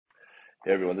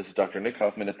Hey everyone, this is Dr. Nick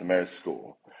Hoffman at the Marist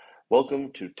School.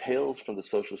 Welcome to Tales from the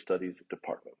Social Studies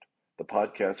Department, the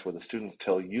podcast where the students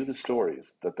tell you the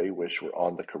stories that they wish were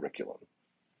on the curriculum.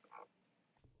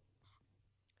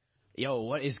 Yo,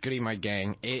 what is goody, my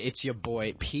gang? It's your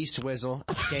boy, P Swizzle,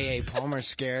 aka Palmer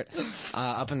Scared,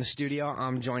 up in the studio.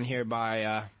 I'm joined here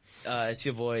by, It's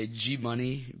your boy G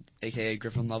Money, aka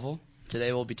Griffin Level.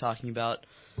 Today we'll be talking about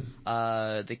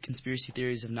the conspiracy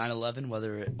theories of 9/11,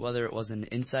 whether it was an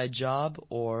inside job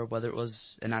or whether it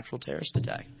was an actual terrorist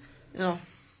attack.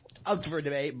 Up for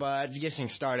debate, but getting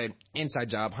started. Inside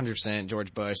job, 100%.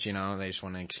 George Bush, they just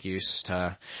want an excuse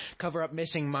to cover up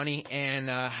missing money and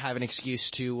have an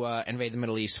excuse to invade the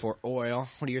Middle East for oil.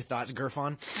 What are your thoughts,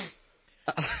 Griffon?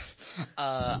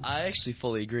 I actually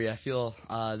fully agree. I feel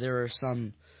there are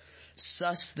some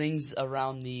sus things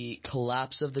around the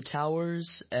collapse of the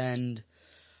towers, and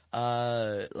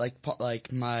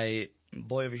like my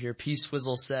boy over here, P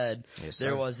Swizzle said, Yes,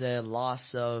 there sir. was a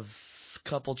loss of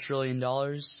couple $1 trillion,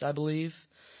 I believe,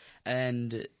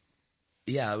 and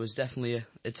yeah, it was definitely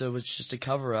it was just a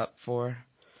cover up for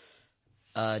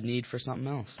need for something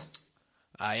else.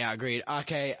 Yeah, agreed.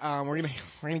 Okay, we're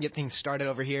gonna get things started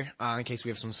over here, in case we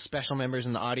have some special members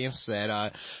in the audience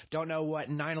that don't know what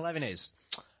 9/11 is.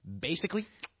 Basically,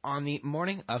 on the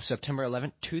morning of September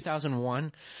 11th,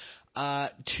 2001,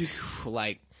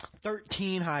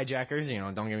 13 hijackers,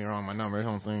 don't get me wrong, my numbers, I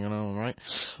don't think, right?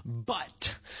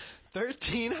 But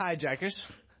 13 hijackers,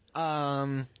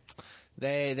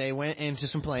 they went into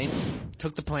some planes,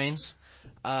 took the planes.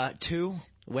 2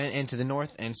 went into the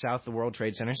North and South World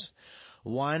Trade Centers.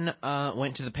 1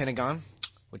 went to the Pentagon,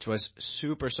 which was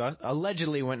super sus.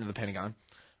 Allegedly went to the Pentagon.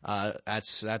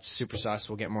 That's super sus.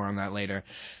 We'll get more on that later.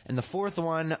 And the 4th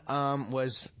one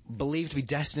was believed to be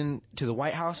destined to the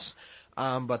White House,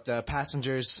 but the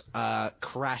passengers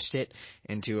crashed it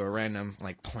into a random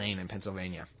plane in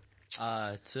Pennsylvania.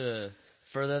 To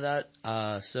further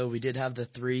that, so we did have the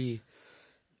 3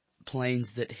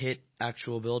 planes that hit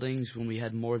actual buildings when we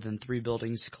had more than 3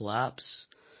 buildings collapse.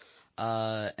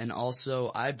 And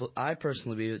also, I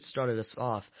personally believe it started us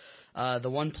off. The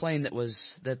one plane that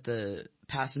the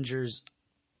passengers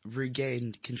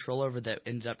regained control over that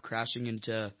ended up crashing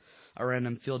into a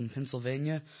random field in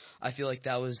Pennsylvania, I feel like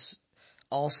that was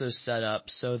also set up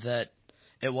so that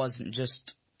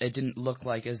it didn't look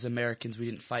like as Americans we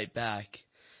didn't fight back,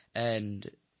 and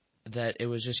that it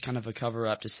was just kind of a cover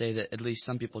up to say that at least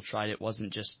some people tried. It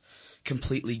wasn't just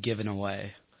completely given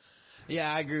away.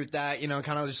 Yeah, I agree with that.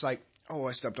 Kind of just oh,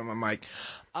 I stepped on my mic.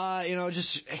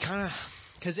 Just kind of,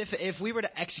 because if we were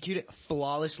to execute it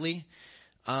flawlessly,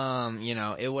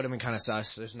 it would have been kind of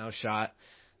sus. There's no shot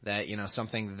that,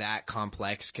 something that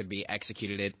complex could be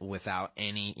executed without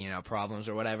any, problems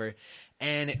or whatever.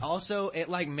 And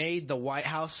it made the White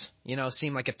House,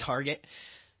 seem like a target.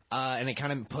 And it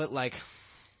kind of put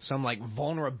some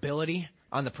vulnerability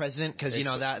on the president, because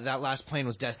that last plane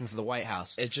was destined for the White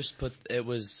House. It just put the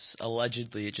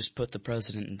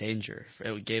president in danger.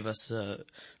 It gave us a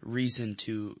reason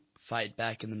to fight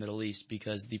back in the Middle East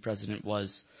because the president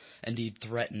was indeed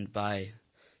threatened by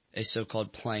a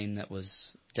so-called plane that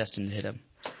was destined to hit him.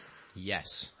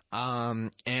 Yes.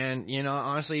 And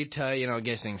honestly, to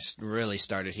get things really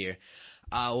started here,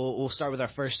 we'll start with our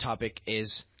first topic: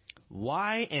 is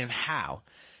why and how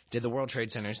did the World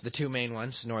Trade Centers, the 2 main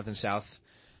ones, North and South,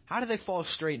 how did they fall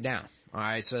straight down?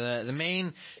 Alright, so the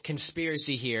main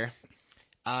conspiracy here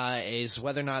is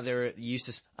whether or not there were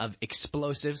uses of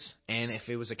explosives, and if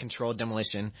it was a controlled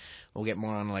demolition. We'll get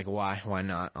more on why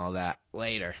not, all that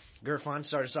later. Gerfon,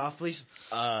 start us off, please.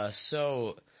 I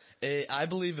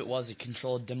believe it was a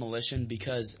controlled demolition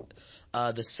because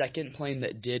the second plane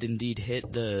that did indeed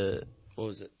hit the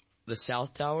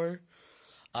South Tower,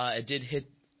 it did hit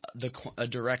a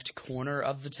direct corner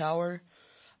of the tower.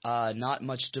 Not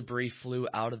much debris flew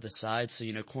out of the side, so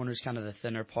corner's kind of the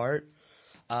thinner part.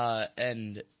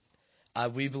 And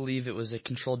we believe it was a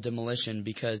controlled demolition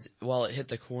because while it hit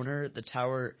the corner, the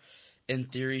tower, in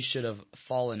theory, should have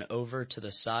fallen over to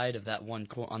the side of that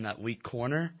on that weak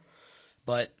corner,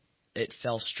 but it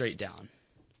fell straight down.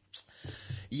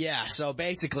 Yeah, so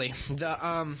basically,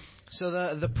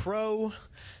 the pro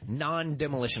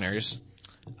non-demolitioners,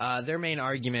 their main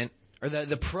argument, or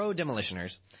the pro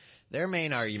demolitioners, their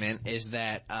main argument is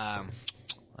that,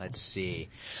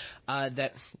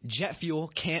 that jet fuel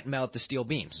can't melt the steel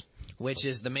beams, which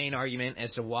is the main argument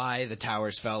as to why the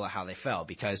towers fell how they fell.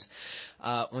 Because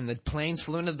when the planes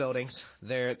flew into the buildings,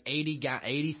 there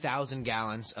 80,000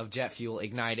 gallons of jet fuel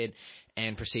ignited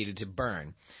and proceeded to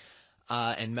burn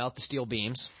and melt the steel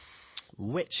beams,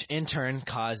 which in turn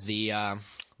caused the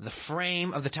the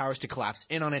frame of the towers to collapse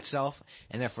in on itself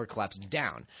and therefore collapse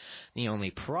down. The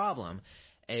only problem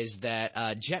is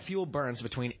that jet fuel burns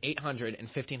between 800 and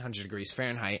 1500 degrees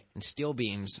Fahrenheit, and steel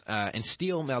beams and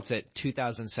steel melts at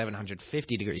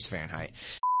 2750 degrees Fahrenheit.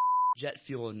 Jet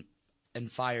fuel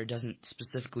and fire doesn't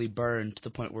specifically burn to the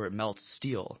point where it melts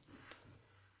steel.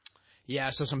 Yeah,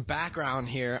 so some background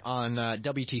here on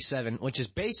WT7, which is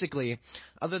basically,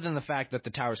 other than the fact that the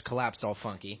towers collapsed all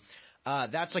funky,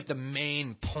 that's like the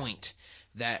main point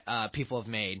that people have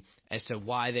made as to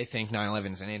why they think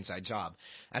 9/11 is an inside job.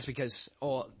 That's because,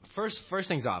 first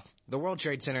things off, the World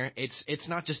Trade Center, it's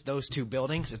not just those two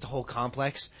buildings, it's a whole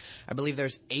complex. I believe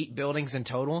there's 8 buildings in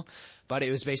total, but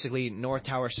it was basically North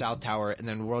Tower, South Tower, and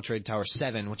then World Trade Tower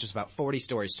 7, which is about 40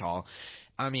 stories tall.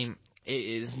 I mean, it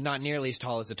is not nearly as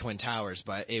tall as the Twin Towers,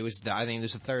 but it was I think it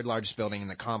was the 3rd largest building in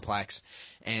the complex,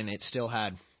 and it still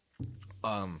had,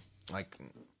 like,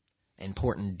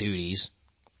 important duties.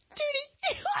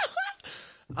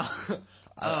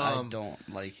 I don't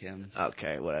like him.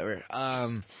 Okay, whatever.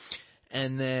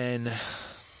 And then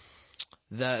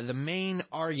the main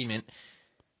argument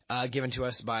given to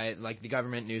us by like the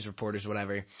government, news reporters,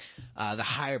 whatever, the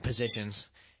higher positions,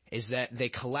 is that they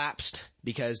collapsed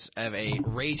because of a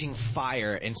raging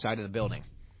fire inside of the building.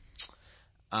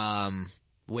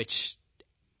 Which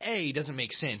doesn't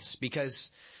make sense, because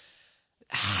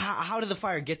how did the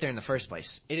fire get there in the first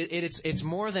place? It's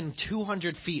more than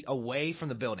 200 feet away from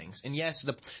the buildings. And yes,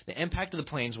 the impact of the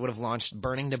planes would have launched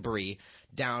burning debris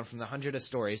down from the hundreds of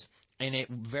stories, and it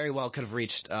very well could have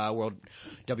reached World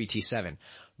WT7.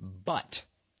 But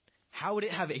how would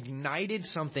it have ignited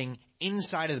something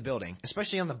inside of the building,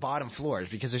 especially on the bottom floors?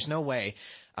 Because there's no way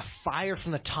a fire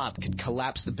from the top could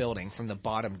collapse the building from the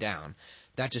bottom down.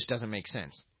 That just doesn't make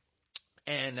sense.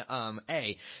 And,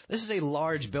 this is a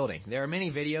large building. There are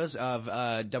many videos of,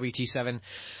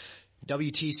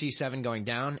 WTC7 going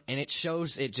down, and it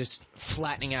shows it just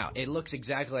flattening out. It looks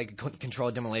exactly like a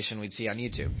controlled demolition we'd see on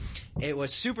YouTube. It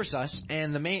was super sus,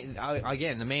 and the main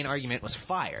argument was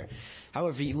fire.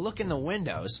 However, you look in the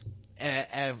windows,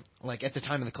 like at the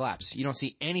time of the collapse, you don't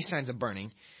see any signs of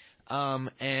burning.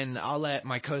 And I'll let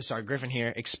my co-star Griffin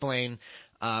here explain,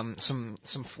 some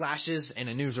flashes and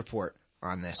a news report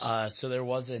on this. So there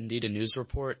was indeed a news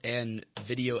report and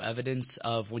video evidence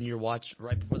of when you're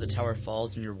right before the tower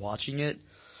falls and you're watching it.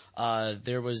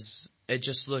 It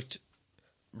just looked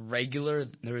regular.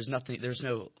 There's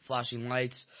no flashing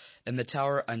lights in the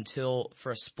tower until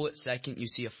for a split second you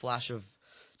see a flash of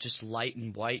just light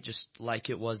and white, just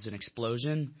like it was an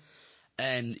explosion.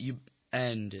 Then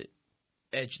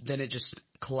it just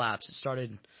collapsed.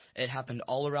 It happened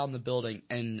all around the building.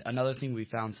 And another thing we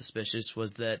found suspicious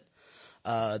was that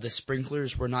the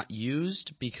sprinklers were not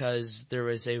used because there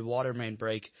was a water main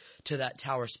break to that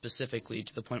tower specifically,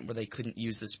 to the point where they couldn't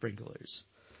use the sprinklers.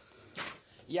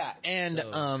 Yeah,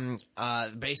 and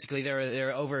basically there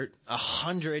are over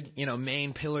 100,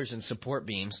 main pillars and support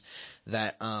beams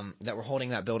that were holding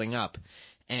that building up,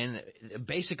 and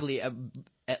basically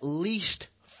at least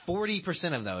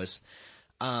 40% of those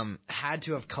had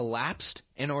to have collapsed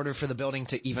in order for the building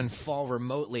to even fall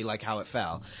remotely like how it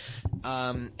fell.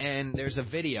 And there's a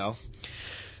video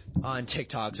on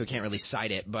TikTok, so we can't really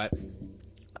cite it, but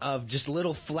of just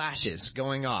little flashes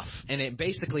going off, and it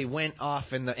basically went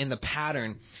off in the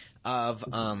pattern of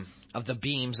the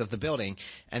beams of the building,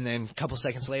 and then a couple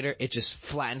seconds later it just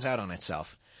flattens out on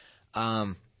itself.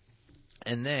 And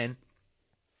then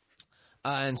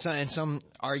and some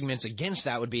arguments against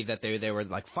that would be that they were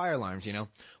like fire alarms,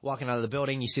 walking out of the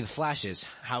building, you see the flashes.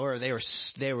 However, they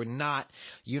were not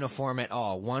uniform at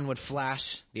all. One would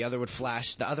flash, the other would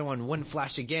flash, the other one wouldn't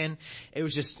flash again. It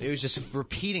was just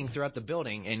repeating throughout the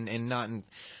building, and not in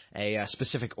a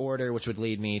specific order, which would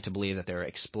lead me to believe that there were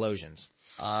explosions.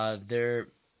 There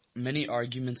many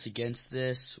arguments against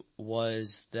this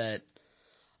was that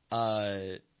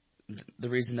the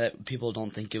reason that people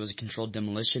don't think it was a controlled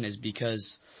demolition is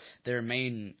because their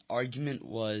main argument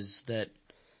was that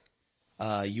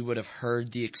you would have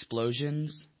heard the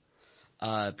explosions,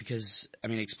 because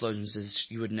explosions,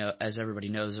 as everybody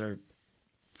knows, are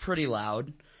pretty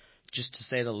loud, just to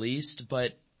say the least.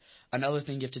 But another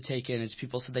thing you have to take in is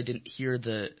people said they didn't hear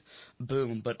the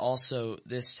boom, but also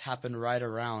this happened right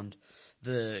around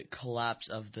the collapse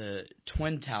of the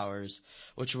Twin Towers,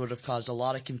 which would have caused a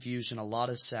lot of confusion, a lot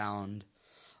of sound,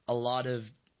 a lot of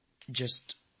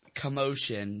just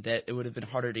commotion, that it would have been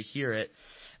harder to hear it.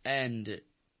 And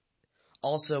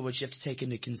also what you have to take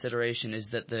into consideration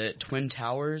is that the Twin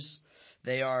Towers,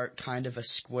 they are kind of a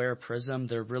square prism.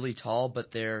 They're really tall, but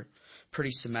they're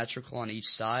pretty symmetrical on each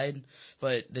side,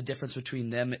 but the difference between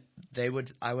them, I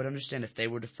would understand if they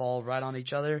were to fall right on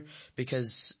each other,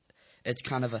 because it's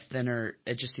kind of a thinner,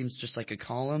 it just seems just like a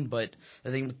column. But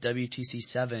the thing with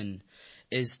WTC7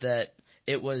 is that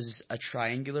it was a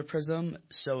triangular prism,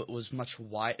 so it was much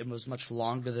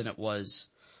longer than it was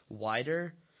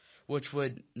wider, which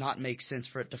would not make sense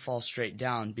for it to fall straight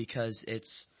down, because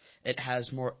it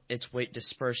has its weight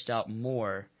dispersed out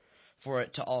more for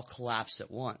it to all collapse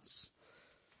at once.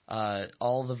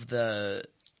 All of the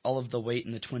weight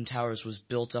in the Twin Towers was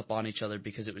built up on each other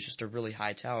because it was just a really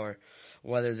high tower.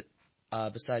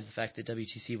 Besides the fact that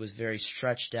WTC was very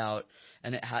stretched out,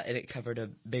 and it covered a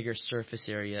bigger surface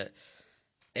area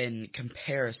in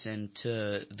comparison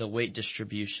to the weight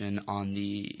distribution on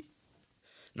the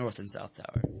North and South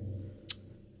Tower.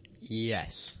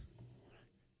 Yes.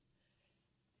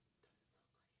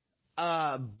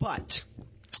 But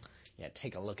yeah,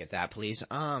 take a look at that, please.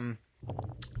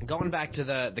 Going back to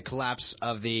the collapse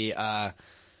of the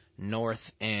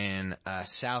North and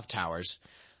South Towers,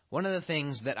 one of the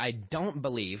things that I don't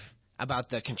believe about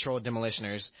the controlled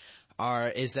demolitioners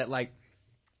is that, like,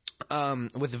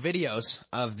 with videos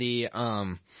of the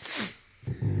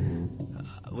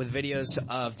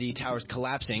towers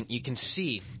collapsing, you can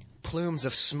see plumes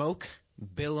of smoke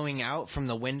billowing out from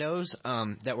the windows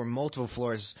that were multiple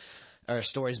floors or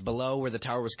stories below where the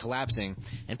tower was collapsing,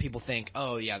 and people think,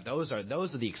 oh yeah, those are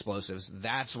the explosives.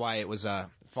 That's why it was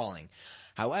falling.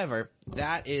 However,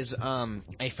 that is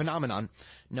a phenomenon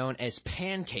known as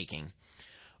pancaking,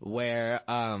 where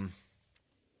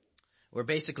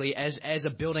basically as a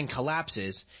building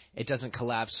collapses, it doesn't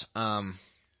collapse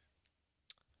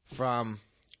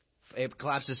it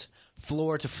collapses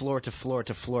floor to floor to floor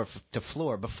to floor to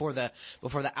floor before the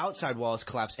outside walls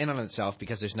collapse in on itself,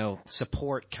 because there's no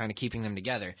support kind of keeping them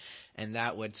together, and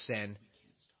that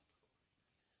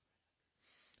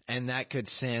could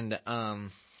send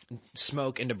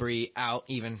smoke and debris out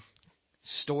even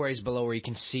stories below where you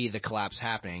can see the collapse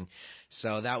happening.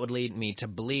 So that would lead me to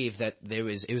believe that it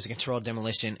was a controlled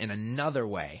demolition in another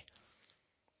way,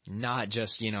 not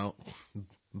just,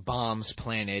 bombs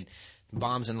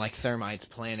and like thermites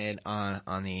planted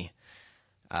on the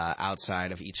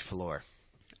outside of each floor.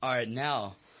 All right,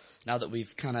 now that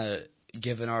we've kind of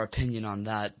given our opinion on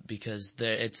that, because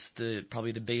it's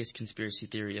probably the biggest conspiracy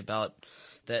theory about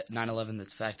that 9/11,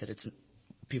 that's the fact that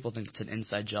people think it's an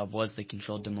inside job, was the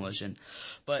controlled demolition.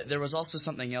 But there was also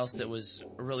something else that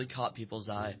really caught people's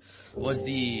eye, was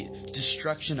the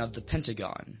destruction of the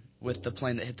Pentagon with the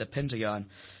plane that hit the Pentagon,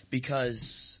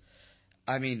 because,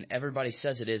 I mean, everybody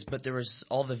says it is, but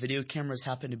all the video cameras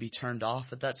happened to be turned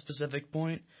off at that specific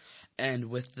point, and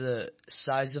with the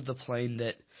size of the plane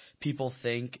that people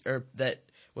think, or that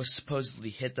was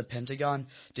supposedly hit the Pentagon,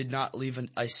 did not leave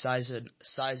a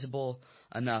sizable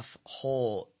enough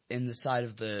hole in the side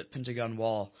of the Pentagon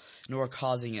wall, nor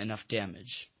causing enough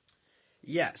damage.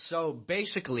 Yeah, so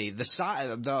basically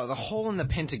the hole in the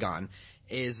Pentagon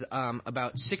is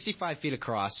about 65 feet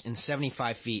across and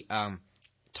 75 feet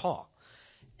tall.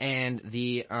 And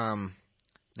the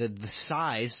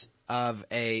size of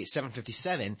a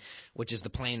 757, which is the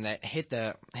plane that hit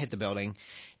the building,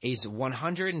 is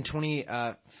 120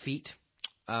 feet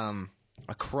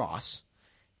across,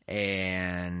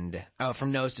 and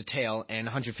from nose to tail, and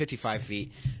 155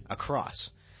 feet across.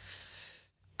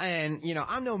 And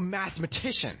I'm no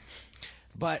mathematician,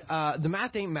 but the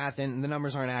math ain't mathin', and the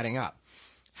numbers aren't adding up.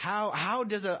 How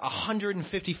does a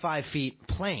 155 feet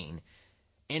plane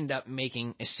end up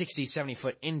making a 60-70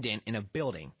 foot indent in a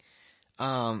building?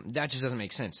 That just doesn't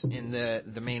make sense. And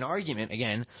the main argument,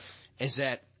 again, is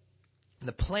that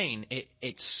the plane,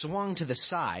 it swung to the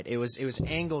side. It was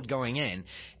angled going in,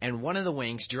 and one of the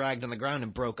wings dragged on the ground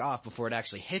and broke off before it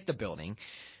actually hit the building.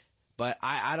 But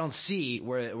I don't see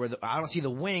I don't see the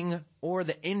wing or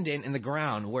the indent in the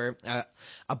ground where a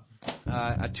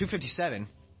 257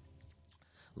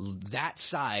 that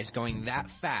size going that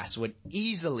fast would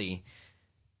easily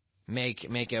make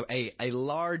a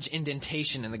large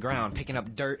indentation in the ground, picking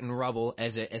up dirt and rubble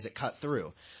as it cut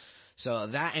through. So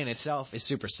that in itself is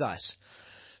super sus.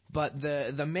 But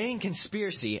the main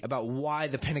conspiracy about why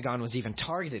the Pentagon was even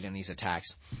targeted in these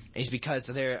attacks is because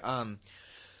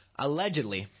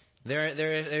allegedly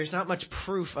there's not much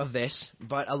proof of this,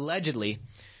 but allegedly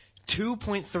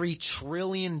 $2.3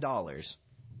 trillion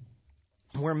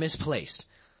were misplaced.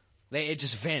 It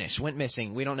just vanished, went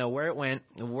missing. We don't know where it went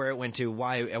to,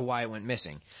 why it went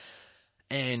missing.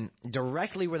 And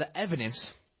directly where the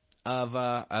evidence of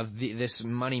this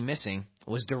money missing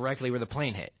was directly where the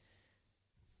plane hit.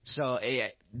 So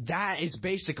that is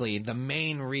basically the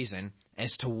main reason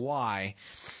as to why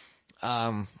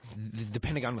the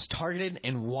Pentagon was targeted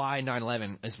and why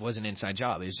 9/11 was an inside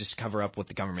job. It was just to cover up what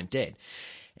the government did.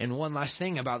 And one last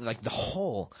thing about like the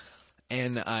hole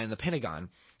in the Pentagon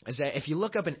is that if you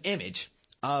look up an image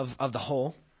of the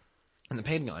hole in the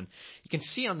Pentagon, you can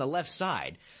see on the left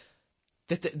side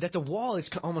that the wall is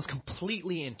almost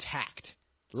completely intact.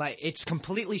 Like, it's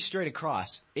completely straight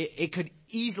across. It could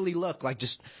easily look like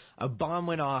just a bomb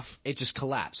went off, it just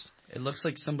collapsed. It looks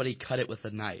like somebody cut it with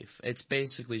a knife. It's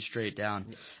basically straight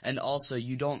down. And also,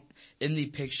 you don't, in the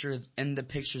pictures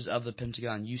of the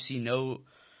Pentagon, you see no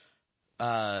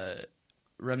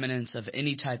remnants of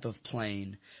any type of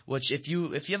plane. Which, if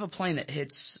you have a plane that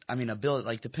hits, a building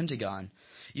like the Pentagon,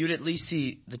 you would at least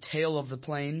see the tail of the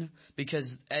plane,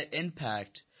 because at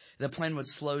impact, the plane would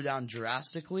slow down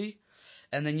drastically.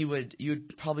 And then you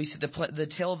would probably see the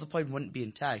tail of the plane wouldn't be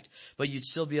intact, but you'd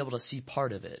still be able to see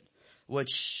part of it,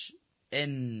 which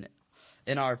in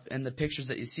the pictures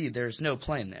that you see, there's no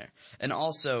plane there. And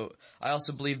also, I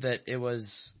also believe that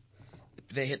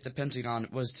they hit the Pentagon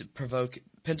was to provoke.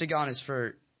 Pentagon is it's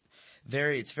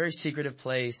a very secretive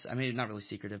place. Not really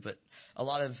secretive, but a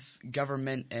lot of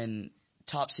government and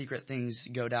top secret things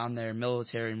go down there,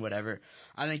 military and whatever.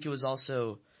 I think it was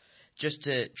also just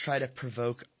to try to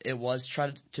provoke. It was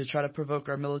try to provoke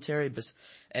our military,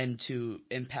 and to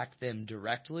impact them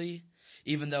directly.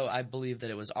 Even though I believe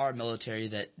that it was our military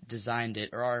that designed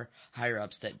it, or our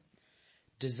higher-ups that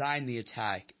designed the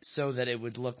attack, so that it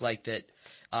would look like that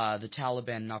the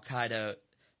Taliban and Al-Qaeda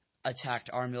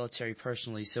attacked our military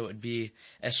personally, so it would be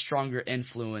a stronger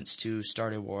influence to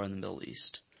start a war in the Middle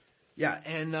East. Yeah,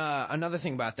 and another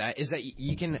thing about that is that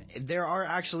there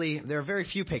are very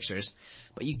few pictures,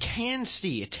 but you can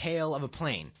see a tail of a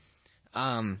plane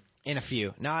in a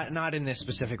few. Not in this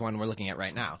specific one we're looking at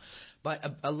right now.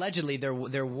 But allegedly there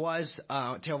was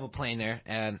a tail of a plane there,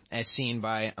 as seen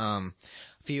by a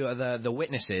few of the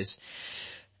witnesses.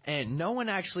 And no one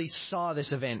actually saw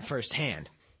this event firsthand.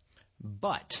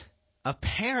 But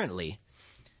apparently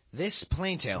this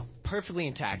plane tail, perfectly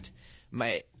intact,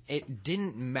 it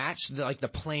didn't match the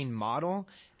plane model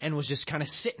and was just kind of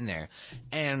sitting there.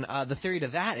 And the theory to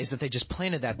that is that they just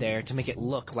planted that there to make it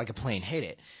look like a plane hit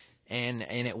it. And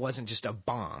it wasn't just a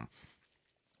bomb.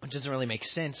 Which doesn't really make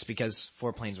sense because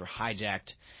 4 planes were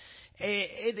hijacked.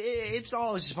 It's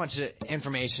all just a bunch of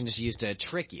information just used to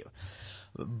trick you.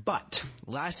 But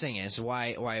last thing is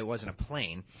why it wasn't a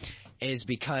plane is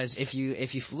because if you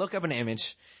look up an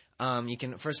image, you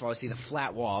can first of all see the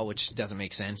flat wall, which doesn't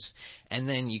make sense, and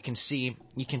then you can see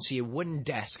a wooden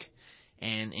desk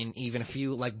and even a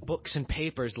few books and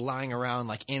papers lying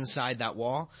around inside that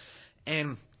wall.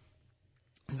 And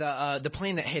the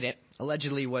plane that hit it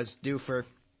allegedly was due for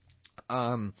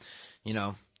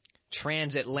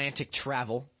transatlantic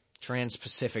travel,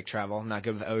 trans-Pacific travel. I'm not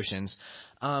good with the oceans.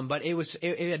 But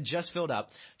it had just filled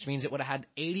up, which means it would have had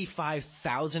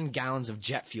 85,000 gallons of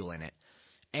jet fuel in it.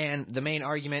 And the main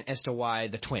argument as to why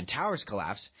the Twin Towers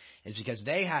collapsed is because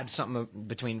they had something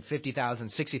between 50,000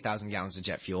 and 60,000 gallons of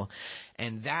jet fuel.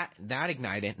 And that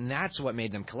ignited, and that's what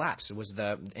made them collapse. It was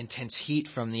the intense heat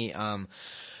from the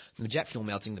jet fuel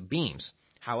melting the beams.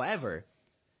 However,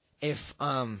 if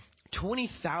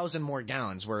 20,000 more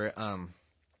gallons were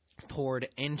poured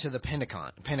into the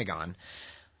Pentagon,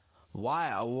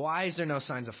 why is there no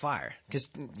signs of fire? Because,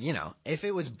 if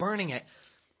it was burning at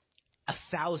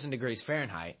 1,000 degrees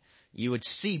Fahrenheit, you would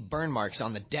see burn marks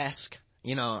on the desk.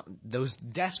 Those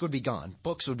desks would be gone.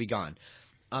 Books would be gone.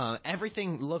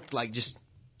 Everything looked like just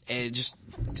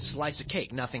slice of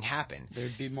cake. Nothing happened.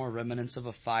 There'd be more remnants of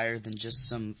a fire than just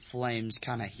some flames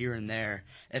kind of here and there.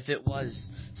 If it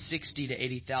was 60 to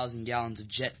 80,000 gallons of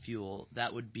jet fuel,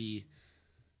 there'd be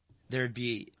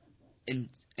an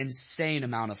insane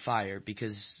amount of fire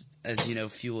because, as you know,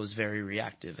 fuel is very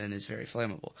reactive and is very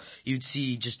flammable. You'd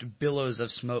see just billows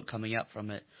of smoke coming up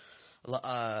from it.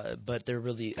 But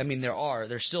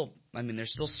there's still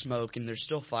smoke and there's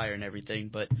still fire and everything,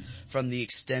 but from the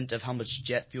extent of how much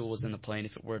jet fuel was in the plane,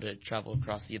 if it were to travel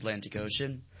across the Atlantic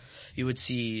Ocean, you would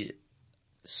see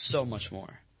so much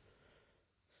more.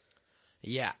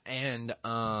 Yeah, and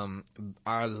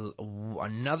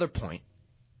another point.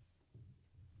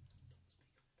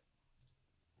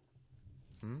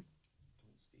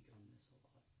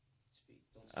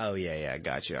 Oh yeah, I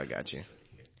got you.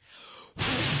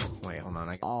 Wait, hold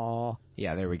on.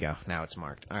 Yeah, there we go. Now it's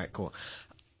marked. All right, cool.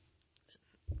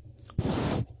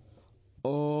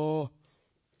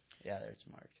 Yeah, there it's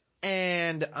marked.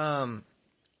 And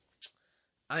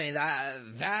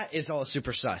that is all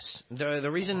super sus. The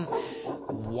reason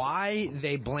why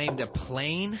they blamed a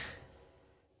plane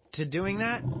to doing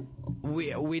that,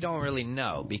 we don't really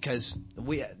know, because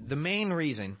the main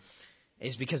reason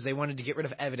is because they wanted to get rid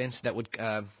of evidence that would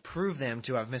prove them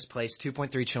to have misplaced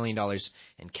 $2.3 trillion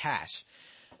in cash.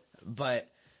 But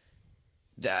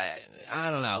I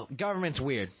don't know. Government's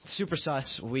weird. Super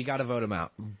sus. We gotta vote him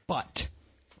out. But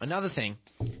another thing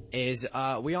is,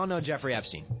 we all know Jeffrey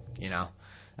Epstein. You know,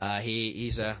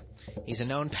 he's a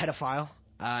known pedophile.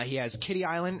 He has Kitty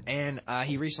Island, and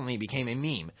he recently became a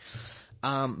meme.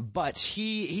 But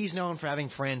he's known for having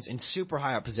friends in super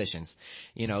high up positions.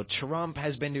 You know, Trump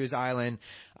has been to his island.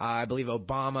 I believe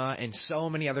Obama and so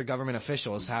many other government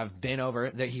officials have been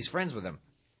over. That he's friends with him.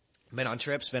 Been on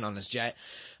trips, been on his jet.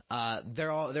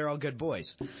 They're all good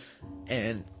boys.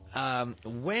 And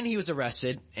when he was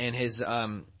arrested, and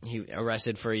he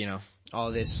arrested for, you know,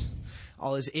 all his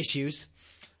issues,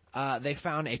 they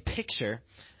found a picture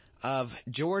of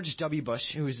George W.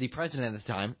 Bush, who was the president at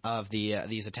the time of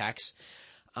these attacks,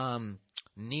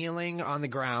 kneeling on the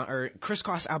ground, or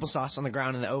crisscross applesauce on the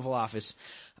ground in the Oval Office,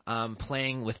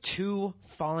 playing with two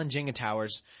fallen Jenga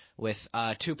towers with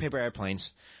two paper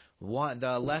airplanes.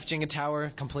 The left Jenga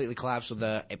tower completely collapsed with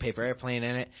a paper airplane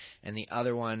in it, and the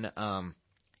other one,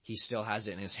 he still has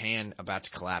it in his hand, about to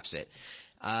collapse it.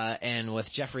 And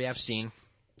with Jeffrey Epstein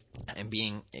and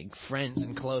being friends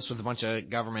and close with a bunch of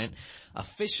government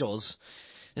officials,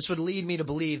 this would lead me to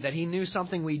believe that he knew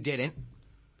something we didn't,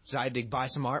 decided to buy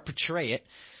some art, portray it,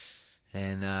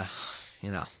 and,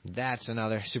 you know, that's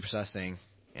another super sus thing.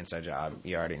 Inside job,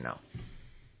 you already know.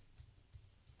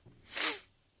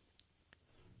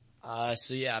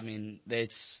 So yeah, I mean,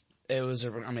 it is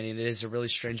a really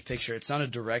strange picture. It's not a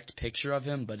direct picture of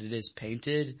him, but it is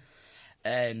painted,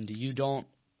 and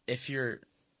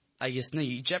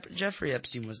Jeffrey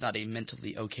Epstein was not a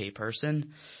mentally okay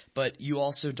person, but you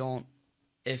also don't,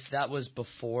 if that was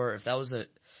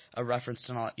a reference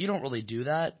to, you don't really do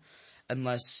that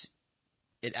unless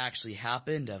it actually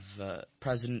happened, of a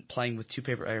president playing with two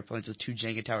paper airplanes with two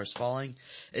Jenga towers falling.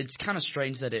 It's kind of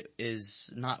strange that it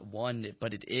is not one,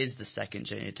 but it is the second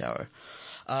Jenga tower.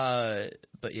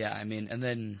 But yeah, I mean, and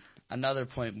then another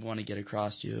point we want to get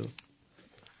across to you.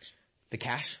 The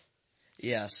cash?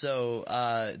 Yeah, so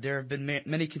there have been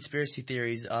many conspiracy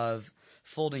theories of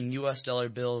folding U.S. dollar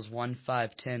bills, 1,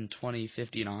 5, 10, 20,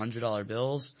 50, and $100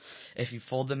 bills. If you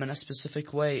fold them in a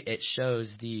specific way, it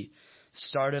shows the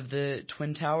start of the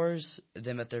Twin Towers,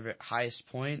 them at their highest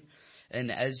point, and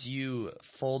as you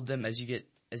fold them, as it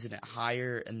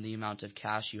higher in the amount of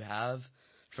cash you have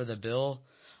for the bill,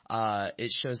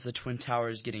 it shows the Twin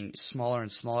Towers getting smaller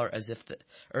and smaller, as if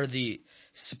the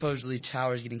supposedly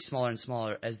towers getting smaller and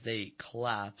smaller as they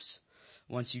collapse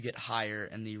once you get higher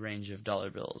in the range of dollar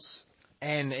bills.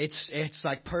 And it's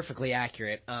like perfectly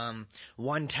accurate.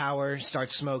 One tower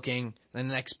starts smoking, then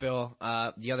the next bill,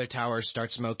 the other tower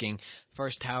starts smoking.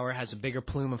 First tower has a bigger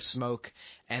plume of smoke,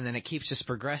 and then it keeps just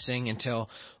progressing until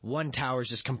one tower is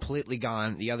just completely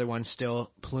gone, the other one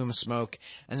still plume of smoke,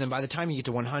 and then by the time you get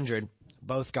to 100,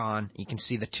 both gone. You can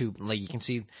see you can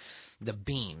see the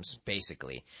beams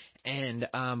basically. And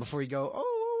before you go,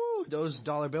 oh, those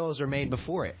dollar bills are made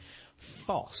before it.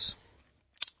 False.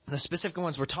 The specific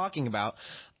ones we're talking about,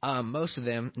 most of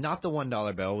them, not the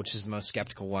 $1 bill, which is the most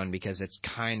skeptical one because it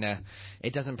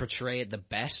doesn't portray it the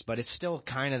best, but it's still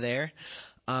kind of there.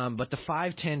 But the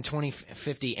 5, 10, 20,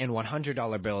 50, and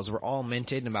 $100 bills were all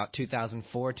minted in about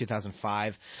 2004,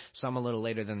 2005, some a little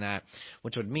later than that,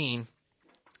 which would mean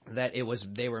that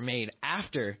they were made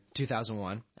after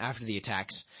 2001, after the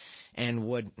attacks, and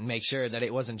would make sure that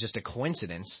it wasn't just a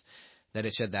coincidence that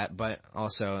it said that, but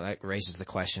also that raises the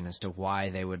question as to why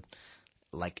they would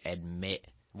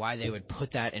why they would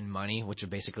put that in money, which would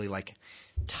basically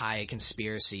tie a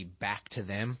conspiracy back to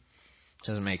them.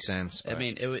 Doesn't make sense. But. I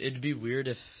mean, it'd be weird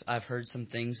if I've heard some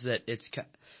things that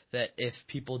that if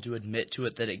people do admit to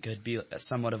it, that it could be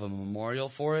somewhat of a memorial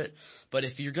for it. But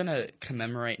if you're gonna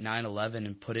commemorate 9/11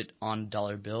 and put it on a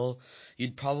dollar bill,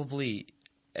 you'd probably,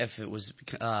 if it was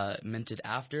minted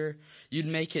after, you'd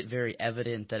make it very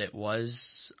evident that it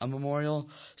was a memorial.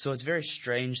 So it's very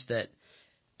strange that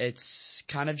it's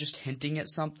kind of just hinting at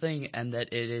something and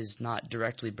that it is not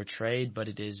directly portrayed, but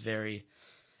it is very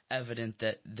evident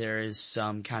that there is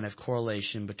some kind of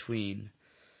correlation between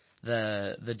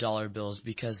the dollar bills,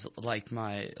 because like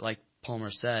Palmer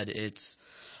said, it's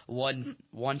one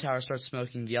tower starts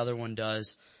smoking, the other one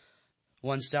does.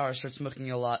 One tower starts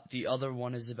smoking a lot, the other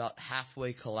one is about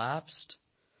halfway collapsed,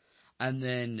 and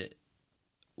then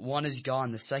one is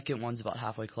gone, the second one's about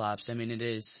halfway collapsed. I mean, it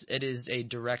is a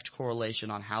direct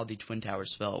correlation on how the Twin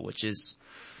Towers fell, which is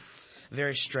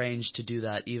very strange to do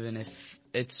that, even if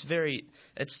it's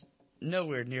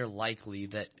nowhere near likely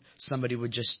that somebody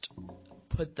would just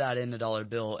put that in a dollar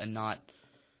bill and not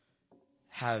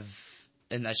have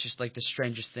and that's just like the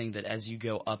strangest thing, that as you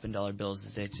go up in dollar bills,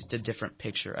 is that it's just a different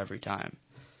picture every time.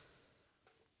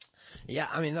 Yeah,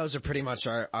 I mean, those are pretty much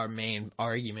our main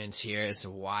arguments here as to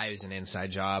why it was an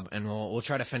inside job, and we'll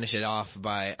try to finish it off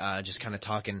by just kind of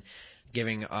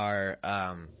giving our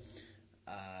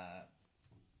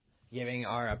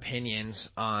opinions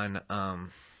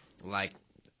on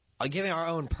giving our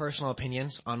own personal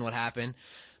opinions on what happened.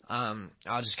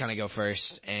 I'll just kind of go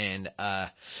first, and I'll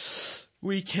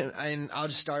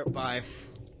just start by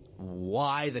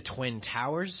why the Twin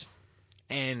Towers,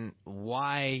 and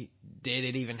why did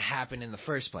it even happen in the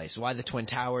first place? Why the Twin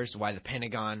Towers? Why the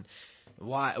Pentagon?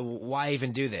 Why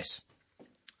even do this?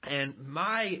 And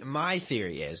my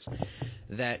theory is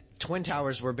that Twin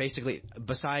Towers were basically,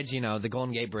 besides, the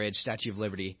Golden Gate Bridge, Statue of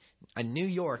Liberty, New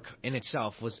York in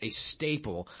itself was a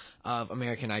staple of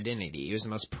American identity. It was the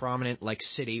most prominent,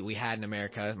 city we had in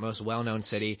America, most well-known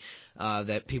city,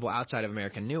 that people outside of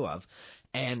America knew of.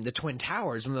 And the Twin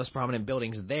Towers, one of those prominent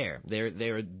buildings there, they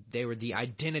were the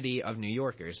identity of New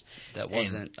Yorkers. That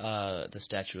wasn't, the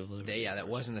Statue of Liberty. That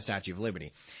wasn't the Statue of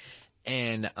Liberty.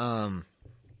 And,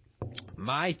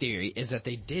 my theory is that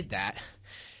they did that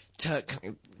to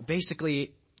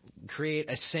basically create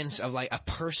a sense of a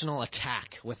personal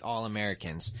attack with all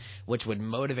Americans, which would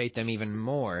motivate them even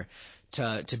more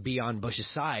to be on Bush's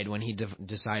side when he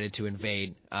decided to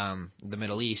invade the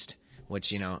Middle East,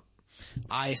 which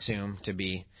I assume to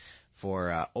be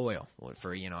for oil,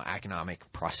 for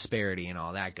economic prosperity and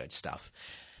all that good stuff.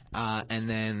 And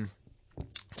then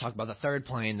talk about the third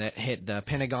plane that hit the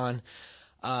Pentagon.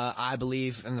 I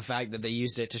believe in the fact that they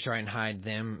used it to try and hide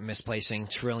them misplacing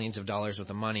trillions of dollars worth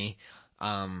of money.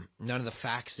 None of the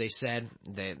facts they said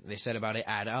about it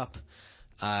add up.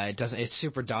 It's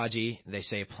super dodgy. They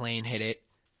say a plane hit it.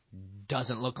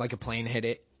 Doesn't look like a plane hit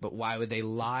it, but why would they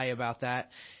lie about that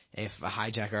if a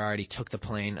hijacker already took the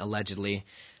plane, allegedly?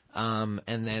 And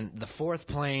then the fourth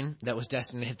plane that was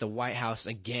destined to hit the White House,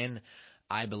 again,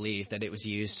 I believe that it was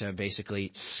used to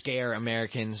basically scare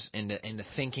Americans into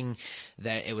thinking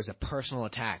that it was a personal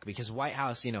attack, because White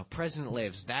House, President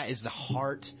lives, that is the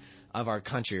heart of our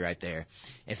country right there.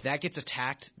 If that gets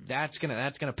attacked, that's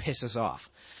gonna piss us off.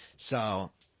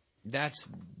 So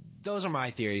those are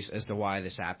my theories as to why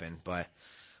this happened, but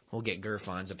we'll get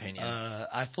Gerfon's opinion.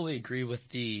 I fully agree with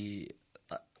the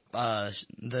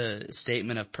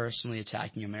statement of personally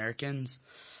attacking Americans.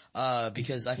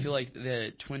 Because I feel like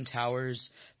the Twin Towers,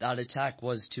 that attack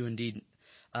was to indeed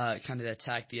kind of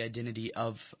attack the identity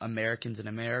of Americans in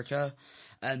America,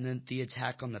 and then the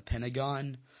attack on the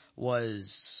Pentagon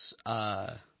was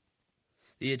kind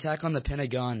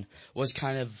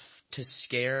of to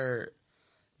scare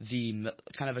the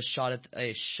kind of a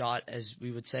shot, as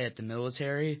we would say, at the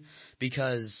military,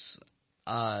 because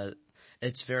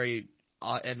it's very.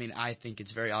 I think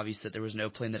it's very obvious that there was no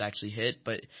plane that actually hit,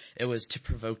 but it was to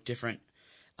provoke different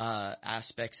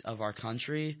aspects of our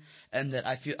country, and that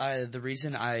I feel the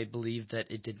reason I believe that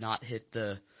it did not hit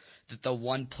the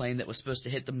one plane that was supposed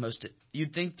to hit the most.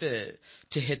 You'd think to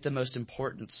hit the most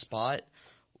important spot,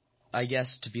 I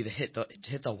guess, to hit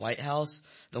the White House,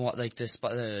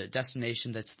 the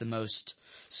destination that's the most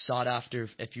sought after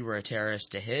if you were a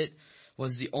terrorist to hit,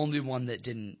 was the only one that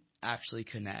didn't actually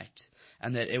connect.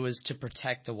 And that it was to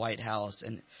protect the White House.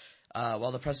 And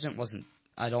while the president wasn't,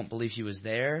 I don't believe he was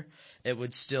there, it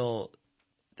would still,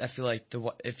 I feel like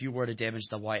if you were to damage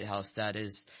the White House, the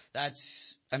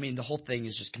whole thing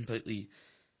is just completely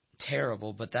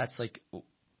terrible, but that's like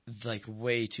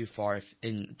way too far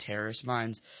in terrorist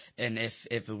minds. And if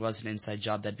it was an inside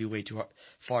job, that'd be way too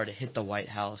far to hit the White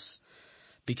House,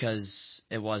 because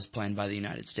it was planned by the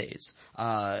United States.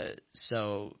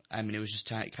 So, it was just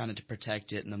kind of to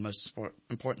protect it, and the most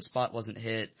important spot wasn't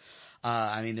hit.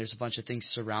 There's a bunch of things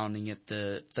surrounding it.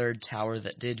 The third tower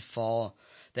that did fall,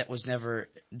 that was never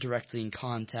directly in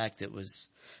contact,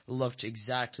 looked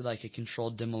exactly like a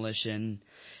controlled demolition.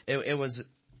 It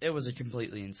was a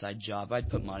completely inside job. I'd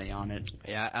put money on it.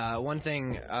 Yeah, one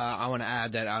thing I want to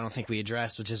add that I don't think we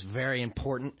addressed, which is very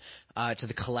important to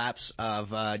the collapse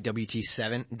of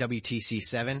WTC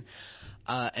 7,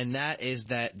 and that is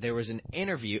that there was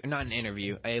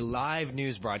a live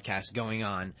news broadcast going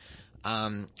on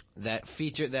that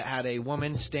had a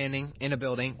woman standing in a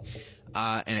building,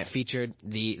 and it featured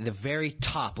the very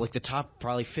top, the top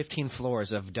probably 15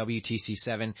 floors of WTC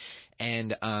 7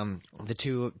 and the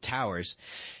two towers.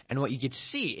 And what you could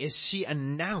see is she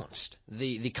announced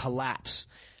the collapse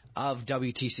of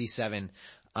WTC 7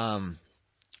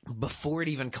 before it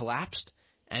even collapsed,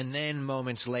 and then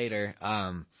moments later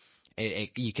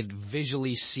you could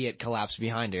visually see it collapse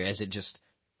behind her as it just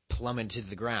plummeted to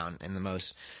the ground in the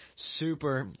most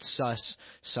super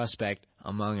suspect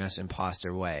Among Us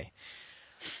imposter way.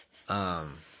 I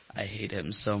hate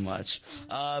him so much.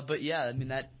 But yeah, I mean,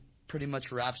 that pretty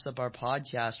much wraps up our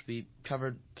podcast. We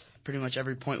covered pretty much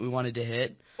every point we wanted to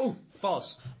hit. Oh,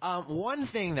 false. One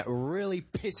thing that really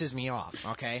pisses me off,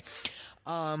 okay,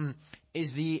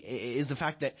 is the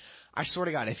fact that, I swear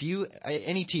to God, if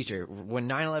any teacher, when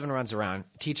 9/11 runs around,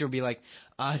 teacher will be like,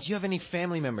 do you have any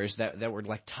family members that were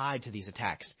like tied to these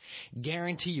attacks?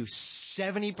 Guarantee you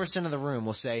 70% of the room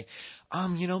will say,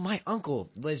 my uncle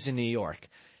lives in New York.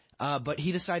 But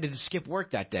he decided to skip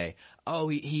work that day. Oh,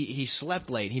 he slept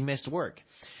late. He missed work.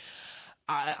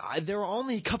 There were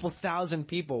only a couple thousand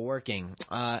people working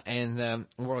in the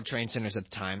World Trade Centers at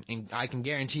the time, and I can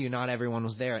guarantee you not everyone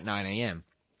was there at 9 a.m.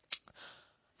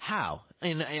 How?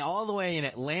 And all the way in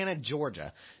Atlanta,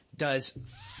 Georgia, does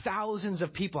thousands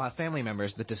of people have family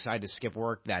members that decide to skip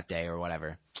work that day or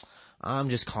whatever? I'm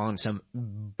just calling some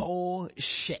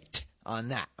bullshit on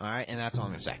that, alright? And that's all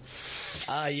I'm gonna say.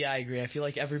 Yeah, I agree. I feel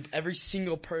like every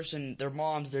single person, their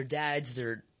moms, their dads,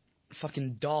 their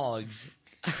fucking dogs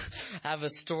have a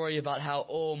story about how,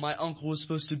 oh, my uncle was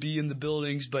supposed to be in the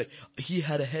buildings, but he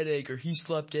had a headache or he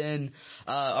slept in.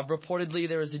 Reportedly,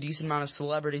 there was a decent amount of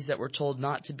celebrities that were told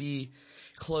not to be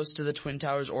close to the Twin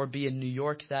Towers or be in New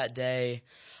York that day.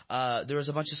 There was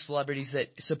a bunch of celebrities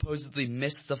that supposedly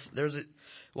missed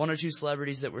one or two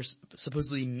celebrities that were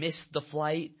supposedly missed the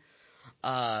flight.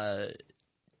 And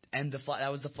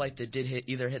that was the flight that did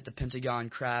either hit the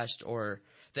Pentagon, crashed, or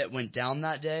that went down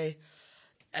that day.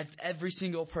 Every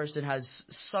single person has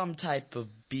some type of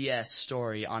BS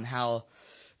story on how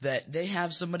that they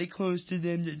have somebody close to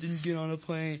them that didn't get on a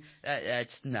plane.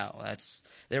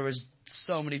 There was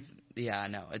so many. Yeah,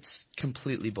 no, it's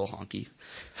completely bull honky.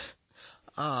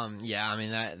 Yeah, I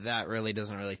mean, that really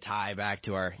doesn't really tie back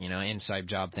to our, inside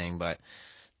job thing, but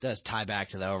does tie back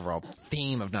to the overall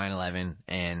theme of 9/11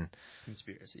 and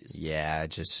conspiracies. Yeah,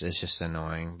 it's just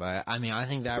annoying. But I mean, I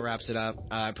think that wraps it up.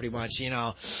 Pretty much,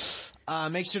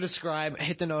 make sure to subscribe,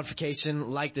 hit the notification,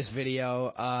 like this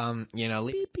video,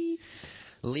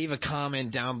 leave a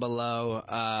comment down below,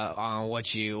 on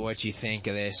what you think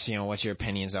of this, what your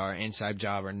opinions are, inside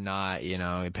job or not,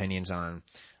 opinions on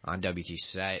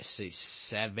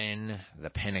WT7, the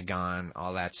Pentagon,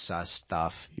 all that sus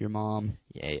stuff. Your mom.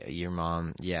 Yeah, your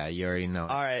mom. Yeah, you already know.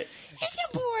 Alright. It's your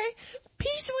boy,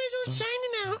 Peace Wizard,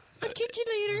 signing out. I'll catch you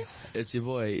later. It's your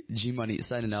boy, G Money,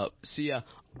 signing out. See ya.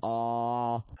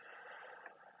 Aww.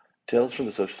 Tales from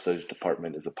the Social Studies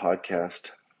Department is a podcast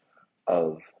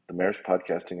of the Marist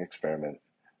Podcasting Experiment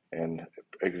and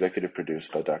executive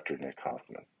produced by Dr. Nick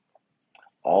Hoffman.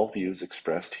 All views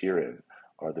expressed herein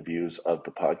are the views of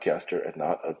the podcaster and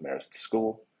not of Marist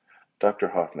School, Dr.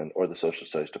 Hoffman, or the Social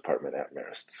Studies Department at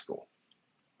Marist School.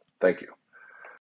 Thank you.